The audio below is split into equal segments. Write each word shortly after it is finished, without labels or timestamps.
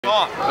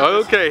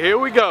Okay, here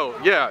we go.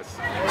 Yes.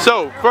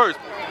 So first,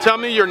 tell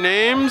me your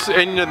names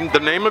and the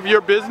name of your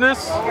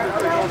business.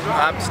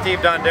 I'm Steve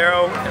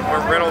Dondero, and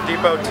we're Rental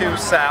Depot 2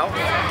 South.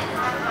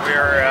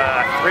 We're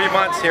 3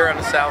 months here on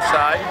the south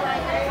side.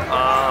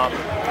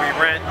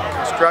 We rent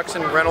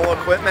construction rental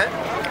equipment.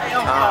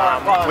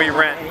 We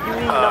rent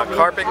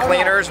carpet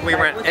cleaners. We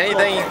rent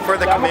anything for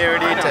the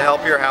community to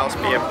help your house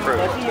be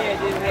improved.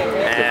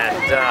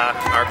 And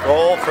our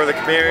goal for the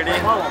community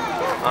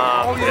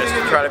is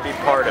to try to be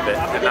part of it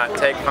and not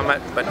take from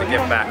it, but to give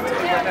back to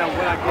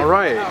it. All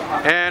right.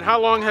 And how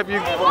long have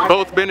you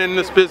both been in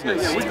this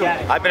business?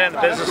 I've been in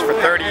the business for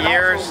 30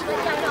 years.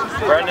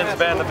 Brendan's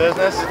been in the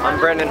business. I'm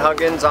Brendan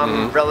Huggins.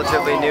 I'm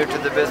relatively new to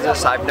the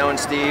business. I've known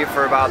Steve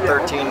for about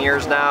 13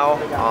 years now.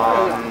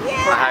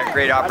 I had a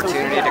great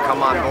opportunity to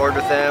come on board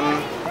with him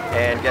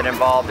and get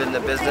involved in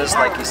the business.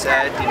 Like he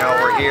said, you know,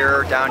 we're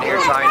here, down here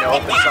trying to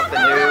open something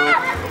new,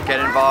 get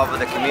involved with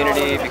the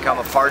community, become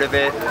a part of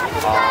it,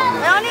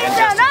 and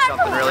just do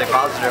something really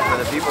positive for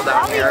the people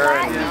down here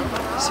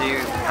and see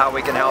how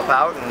we can help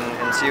out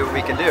and see what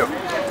we can do.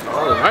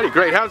 Alrighty,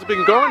 great. How's it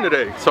been going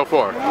today so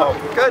far? Oh,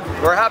 good.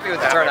 We're happy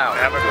with the turnout.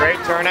 Have a great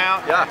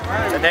turnout. Yeah.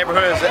 The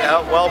neighborhood is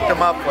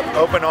welcome up with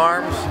open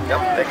arms.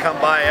 Yep. They come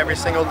by every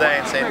single day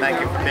and say thank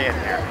you for being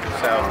here.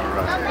 So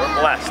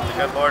we're blessed.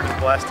 The good Lord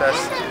has blessed us.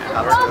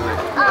 Absolutely.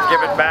 We're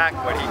giving back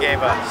what He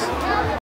gave us.